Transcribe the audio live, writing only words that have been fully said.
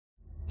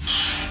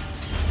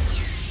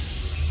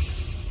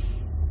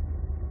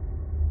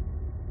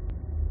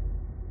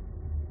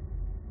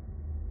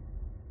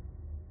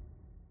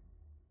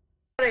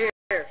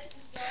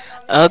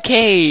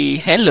Okay,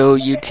 hello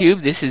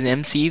YouTube, this is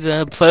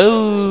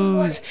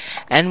McThePros,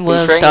 and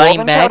we're Featuring starting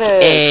Woven back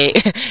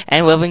Codis.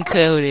 and Woven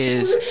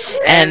Codis,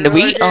 And and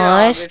we we're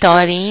are obviously-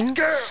 starting,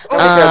 Nobody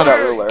cares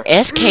about Ruler.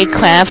 SK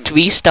Craft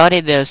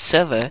restarted their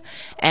server,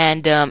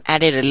 and,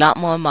 added a lot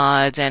more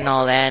mods and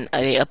all that,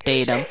 and they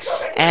updated them,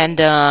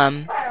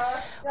 and,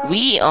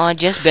 we are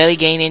just barely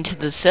getting into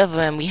the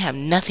server, and we have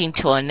nothing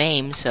to our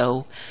name,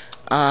 so,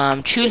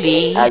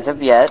 truly, As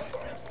of yet,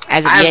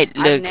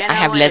 look, I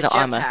have leather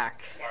armor.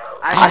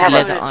 I have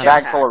leather a armor.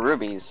 bag full of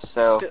rubies,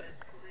 so...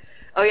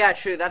 Oh yeah,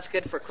 true. That's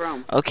good for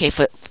Chrome. Okay,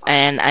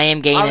 and I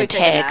am getting I'll a be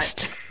taking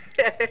text.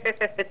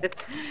 that.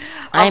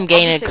 I am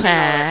getting I'll a be taking all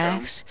that,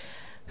 text.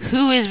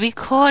 Who is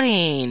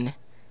recording?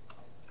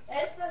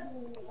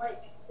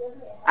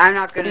 I'm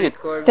not What gonna do you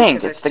record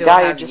think? because I It's the still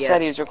guy who have just yet.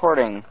 said he was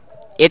recording.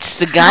 It's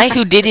the guy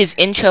who did his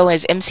intro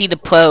as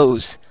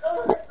McThePros.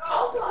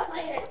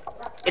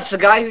 It's the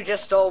guy who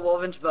just stole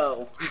Woven's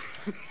bow.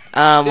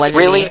 Was it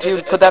Really, me?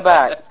 dude? Put that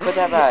back. Put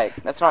that back.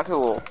 That's not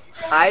cool.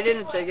 I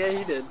didn't take it.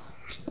 He did.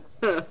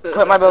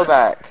 Put my bow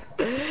back.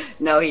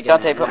 No, he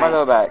didn't. Dante, put my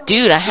bow back.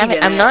 Dude, I haven't.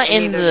 I'm didn't, not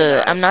and in neither did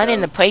the. I, I'm not in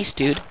so- the place,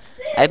 dude.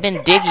 I've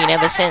been digging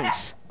ever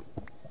since.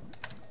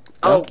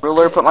 Oh,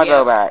 Ruler, put my yeah.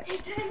 bow back.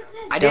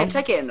 I didn't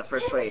take it in the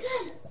first place.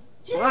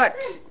 What?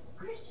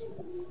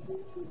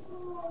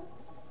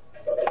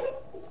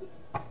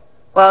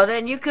 Well,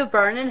 then you could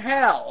burn in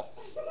hell.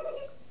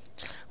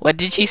 What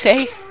did she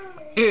say?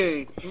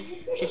 She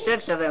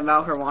said something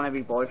about her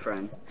wannabe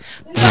boyfriend.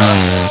 No, I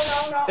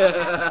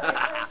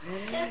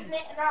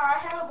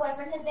have a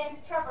boyfriend. His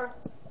name's Trevor.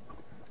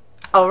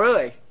 Oh,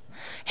 really?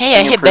 Hey, I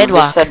Can you hit prove this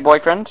bedrock. said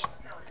boyfriend?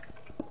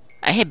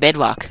 I hit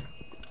bedrock.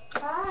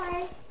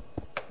 Bye.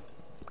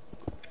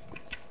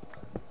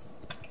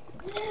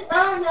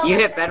 You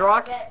hit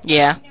bedrock?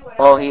 Yeah.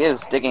 Well, he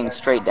is digging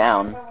straight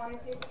down.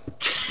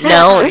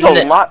 No, There's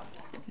a lot...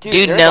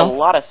 Dude, there's no. a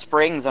lot of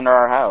springs under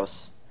our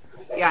house.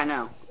 Yeah, I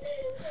know.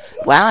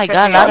 Wow, I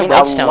got a I lot I of mean, a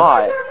redstone.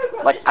 lot.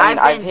 Like, I mean,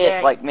 I've I've been hit,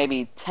 dead. like,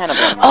 maybe 10 of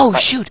them. Oh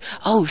but- shoot!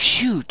 Oh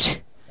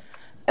shoot!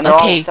 And they're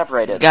Okay, all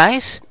separated.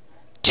 guys,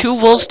 2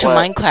 rules to What?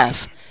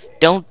 Minecraft: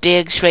 don't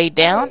dig straight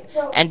down,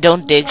 and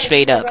don't dig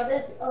straight up.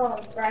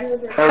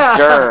 Oh,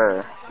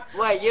 sure.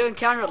 Wait, you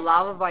encountered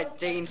lava by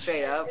digging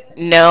straight up?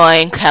 No, I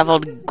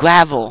uncovered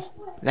gravel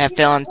that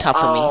fell on top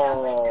of me.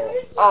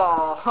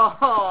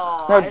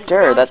 Oh, No, it's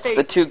sure, gonna that's take-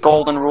 the 2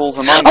 golden rules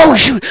of Minecraft. Oh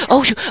shoot!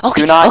 Oh shoot!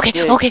 Okay, Do not okay,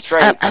 dig okay.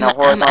 straight in a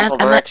horizontal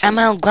direction. I'm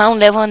on ground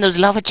level and there's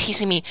lava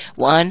chasing me.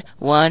 One.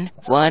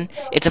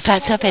 It's a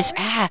flat surface.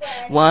 Ah,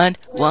 one.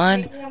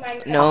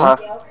 No.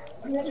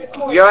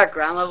 You're at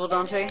ground level,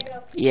 Dante?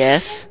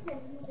 Yes.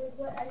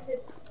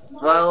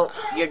 Well,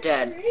 you're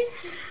dead.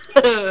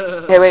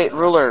 Hey, wait,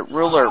 ruler.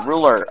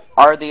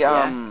 Are the,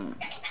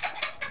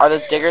 are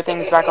those digger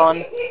things back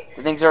on?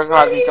 The things that are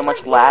causing so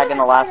much lag in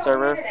the last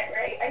server?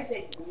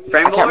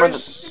 Frame I can't remember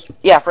boards?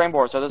 Yeah, frame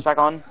boards. Are those back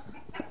on?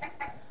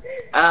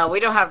 We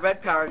don't have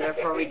red power,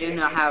 therefore we do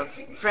not have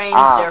frames,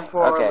 Ah,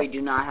 therefore okay. we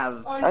do not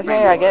have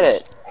Okay, I get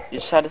it. You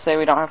just had to say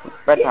we don't have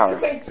red power.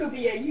 We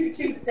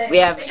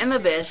have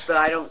Imabyss, but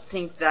I don't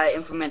think that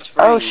implements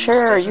frames. Oh,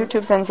 sure, does it?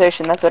 YouTube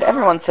sensation. That's what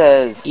everyone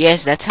says.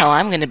 Yes, that's how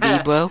I'm gonna be,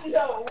 bro.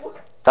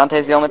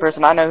 Dante's the only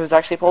person I know who's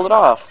actually pulled it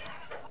off.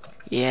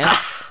 Yeah.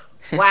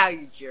 Wow,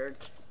 you jerk.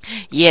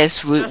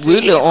 Yes,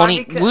 Ruler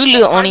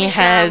only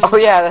has. Oh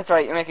yeah, that's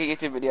right. You make a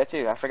YouTube video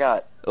too. I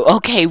forgot.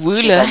 Okay,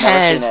 Ruler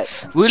I've never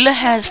seen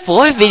has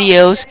 4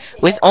 videos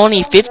with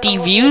only 50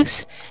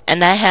 views,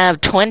 and I have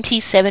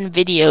 27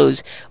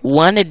 videos,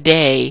 1 a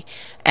day,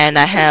 and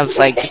I have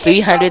like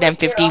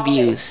 350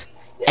 views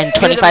and Do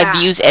the 25 math.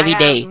 views every I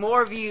day. have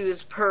more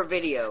views per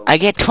video. I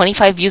get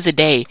 25 views a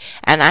day,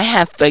 and I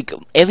have like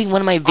every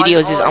one of my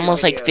videos all is your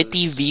almost like videos.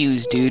 50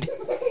 views, dude.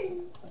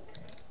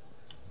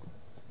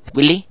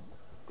 Willie,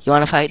 you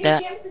wanna fight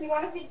that? Jameson, you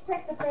want to see the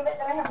text to prove it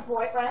that I have a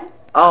boyfriend?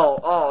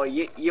 Oh,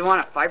 you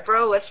want to fight,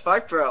 bro? Let's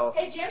fight, bro.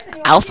 Hey, Jameson,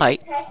 you I'll want to see fight.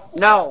 the text?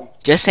 No.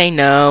 Just say Oh,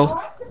 no.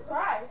 I'm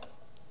surprised.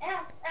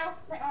 Ow,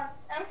 my arm.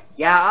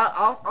 Yeah,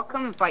 I'll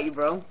come and fight you,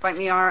 bro. Fight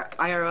me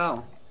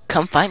IRL.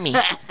 Come fight me.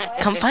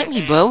 Come fight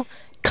me, bro.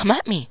 Come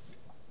at me.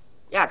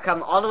 Yeah,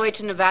 come all the way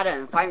to Nevada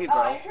and fight me,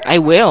 bro. I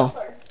will.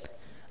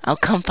 I'll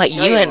come fight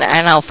No, you, you and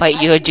won't. I'll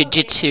fight your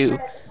jiu-jitsu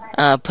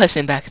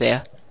person back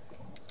there.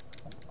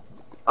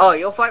 Oh,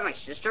 you'll fight my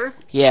sister?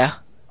 Yeah.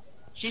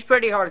 She's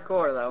pretty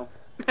hardcore, though.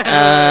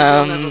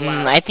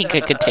 I think I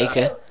could take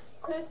her.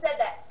 Who said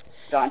that?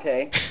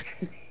 Dante.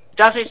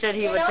 Dante said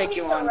he would know take he's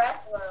you a on.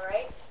 wrestler,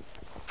 right?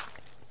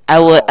 I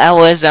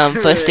was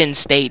first in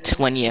state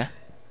 1 year.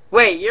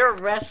 Wait, you're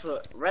a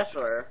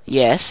wrestler.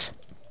 Yes.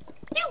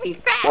 You be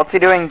fat. What's he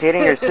doing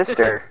dating your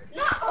sister?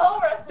 Not all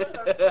wrestlers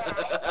are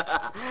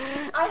fat.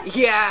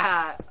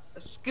 Yeah,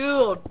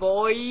 schooled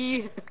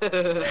boy. What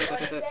did you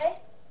say?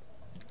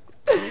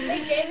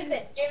 Hey,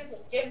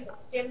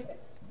 Jameson.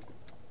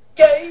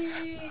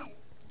 Jay!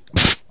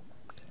 That's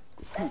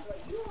what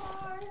you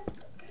are.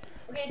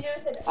 Okay,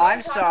 Jameson.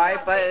 I'm sorry,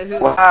 but who?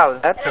 Wow,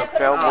 that took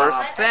fail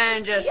worse.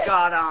 Ben just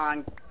got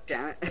on.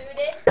 Damn it. Who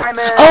did?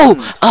 diamond!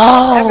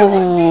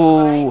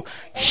 Oh,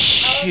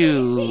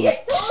 shoot.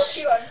 I told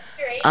you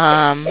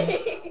I'm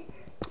straight.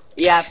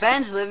 Yeah,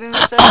 Ben's living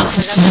with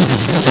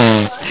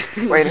us.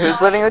 Wait,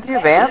 who's living with you,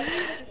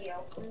 Vance?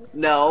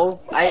 No,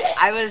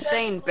 I was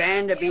saying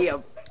Ben to be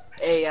a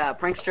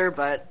prankster,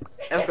 but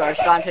of course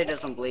Dante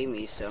doesn't believe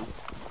me, so.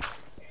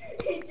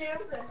 If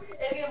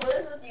he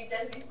lives with you,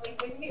 does he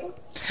sleep with you?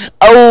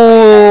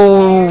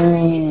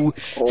 Oh,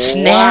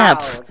 snap,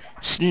 Wow.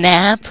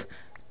 snap,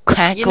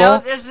 crackle. You know,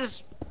 there's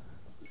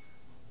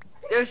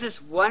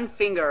this one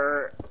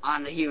finger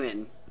on the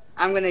human.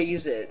 I'm gonna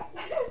use it.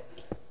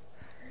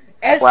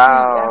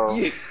 Wow.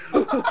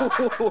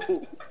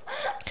 STFU.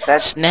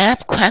 That's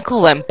Snap,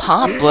 crackle, and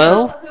pop,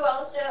 bro. Who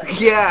else should?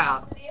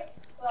 Yeah, Who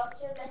else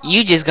should?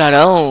 You just got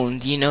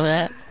owned. You know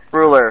that?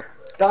 Ruler.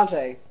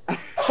 Dante.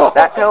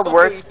 That failed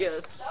worse.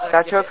 Yes.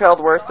 That joke failed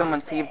worse than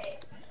when Steve...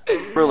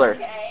 Ruler.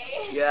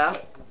 Yeah.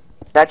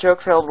 That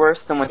joke failed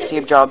worse than when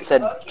Steve Jobs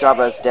said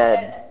Jabba's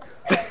dead.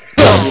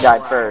 He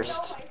died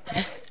first.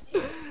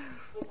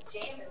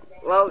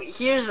 Well,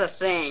 here's the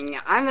thing.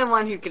 I'm the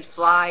one who could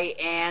fly,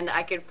 and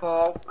I could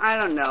fall. I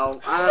don't know.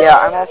 Yeah,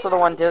 I'm also the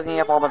one digging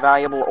up all the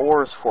valuable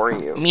ores for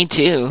you. Me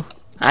too.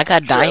 I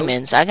got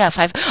diamonds. I got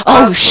 5. Of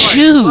Oh, course.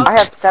 shoot. I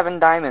have 7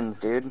 diamonds,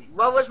 dude.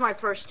 What was my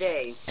first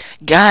day?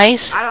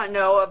 Guys, I don't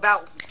know.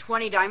 About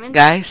 20 diamonds.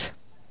 guys.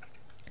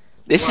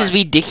 This is What?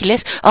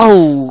 ridiculous.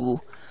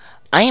 Oh,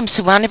 I am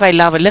surrounded by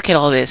lava. Look at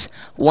all this.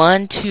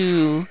 1,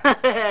 2,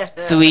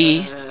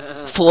 3,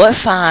 4,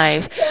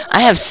 5. I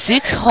have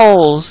 6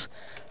 holes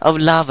of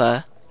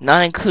lava,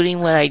 not including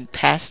what I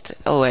passed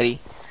already.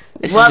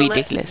 This is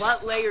ridiculous.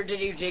 What layer did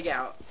you dig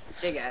at?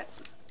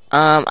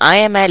 I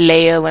am at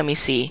layer, let me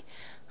see.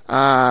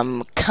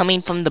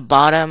 Coming from the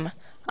bottom,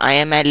 I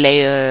am at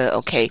layer,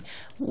 okay,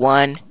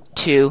 1,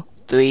 2,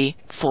 3,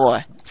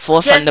 4.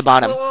 4 from the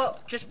bottom.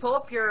 Just pull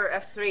up your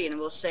F3 and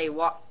we'll say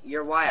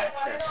your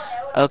y-axis.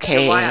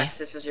 Okay. The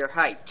y-axis is your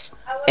height.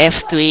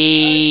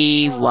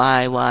 F3,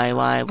 Y,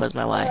 what's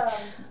my Y?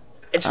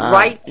 It's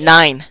right.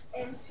 9.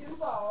 And 2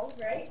 balls,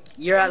 right?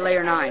 You're at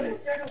layer 9.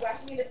 Started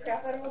whacking the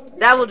crap out of him.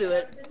 That will do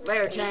it.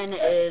 Layer 10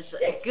 is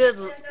a good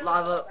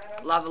lava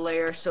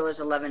layer, so is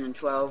 11 and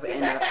 12.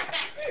 And I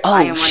Oh,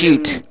 am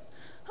shoot.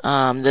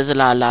 There's a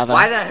lot of lava.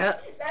 why the hell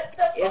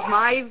is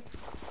my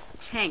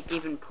tank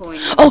even pulling?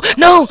 Oh,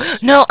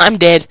 no, I'm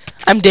dead.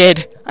 I'm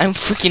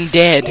freaking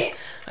dead.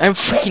 I'm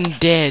freaking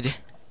dead.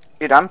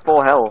 Dude, I'm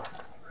full health.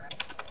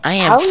 I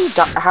am.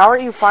 How are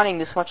you finding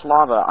this much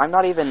lava? I'm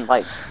not even,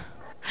 like...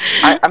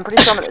 I'm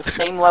pretty sure I'm at the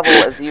same level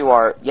as you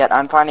are, yet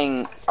I'm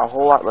finding a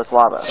whole lot less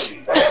lava.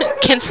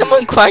 Can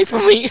someone cry for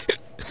me?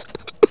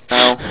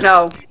 No.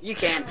 No, you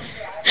can't.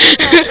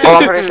 Well,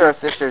 I'm pretty sure our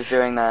sister's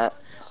doing that,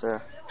 so...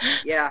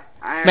 Yeah.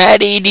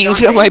 Maddie, do you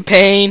feel my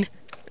pain?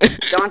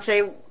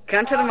 Dante,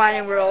 come to the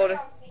mining world.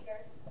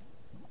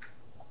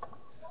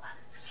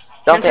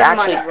 Dante, Come to the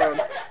mining world.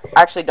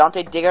 actually,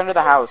 Dante, dig under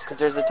the house, because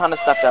there's a ton of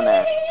stuff down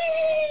there.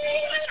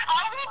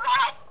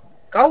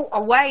 Go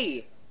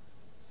away.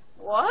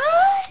 What?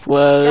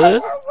 What?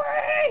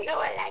 No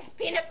one likes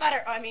peanut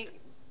butter. I mean,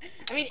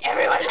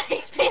 everyone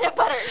likes peanut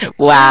butter.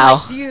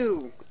 Wow.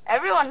 You.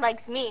 Everyone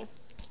likes me.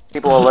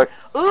 People will look...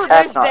 Ooh,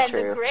 That's there's not Ben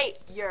true. the Great.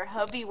 Your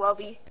hubby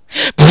wubby.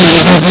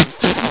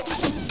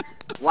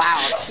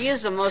 Wow, he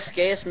is the most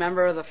gayest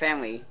member of the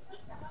family.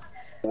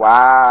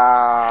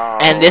 Wow.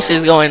 And this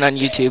is going on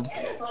YouTube.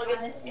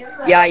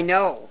 Yeah, I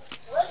know.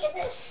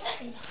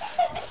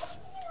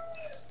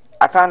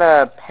 I found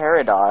a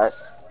peridot.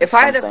 If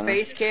I had a Something.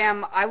 face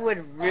cam, I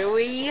would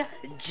really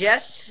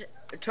just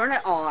turn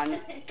on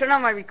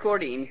my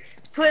recording,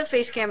 put a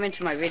face cam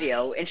into my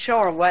video, and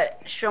show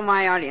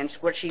my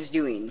audience what she's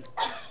doing.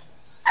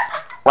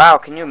 Wow,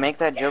 can you make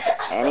that joke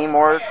any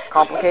more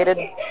complicated?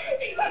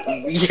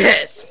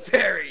 Yes,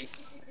 very.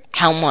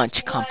 How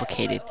much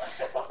complicated?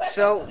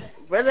 So,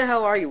 where the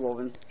hell are you,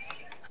 Woven?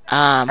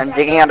 I'm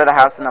digging under the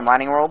house in the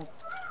mining world.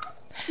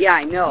 Yeah,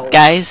 I know.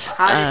 Guys,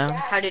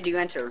 How did you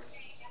enter?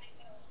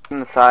 From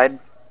the side.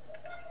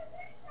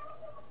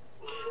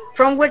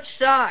 From which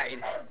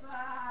side?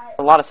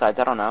 A lot of sides,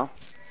 I don't know.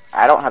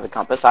 I don't have a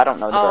compass, I don't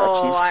know the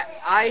Oh, directions.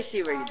 I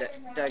see where you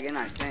dug in,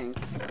 I think.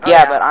 Oh,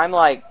 Yeah, but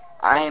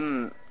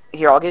I'm...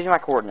 Here, I'll give you my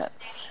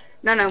coordinates.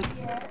 No.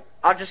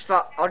 I'll just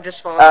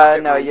follow.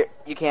 No,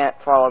 you can't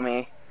follow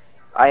me.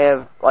 I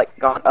have, like,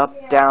 gone up,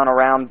 down,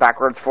 around,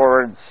 backwards,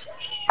 forwards.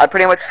 I'm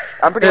pretty much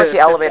the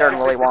elevator in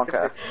Willy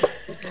Wonka.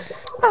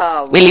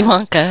 Oh, Willy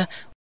Wonka,